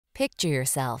Picture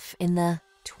yourself in the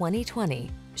 2020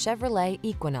 Chevrolet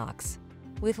Equinox.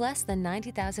 With less than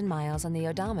 90,000 miles on the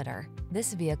odometer,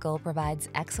 this vehicle provides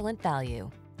excellent value.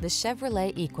 The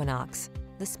Chevrolet Equinox,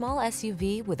 the small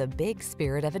SUV with a big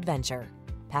spirit of adventure.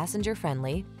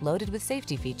 Passenger-friendly, loaded with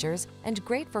safety features, and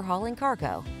great for hauling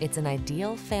cargo, it's an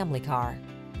ideal family car.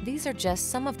 These are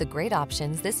just some of the great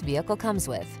options this vehicle comes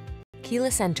with: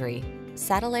 keyless entry,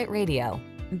 satellite radio,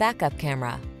 backup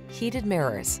camera, heated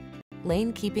mirrors,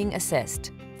 lane keeping assist,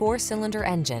 4-cylinder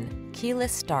engine,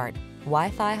 keyless start,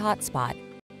 Wi-Fi hotspot,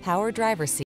 power driver's seat.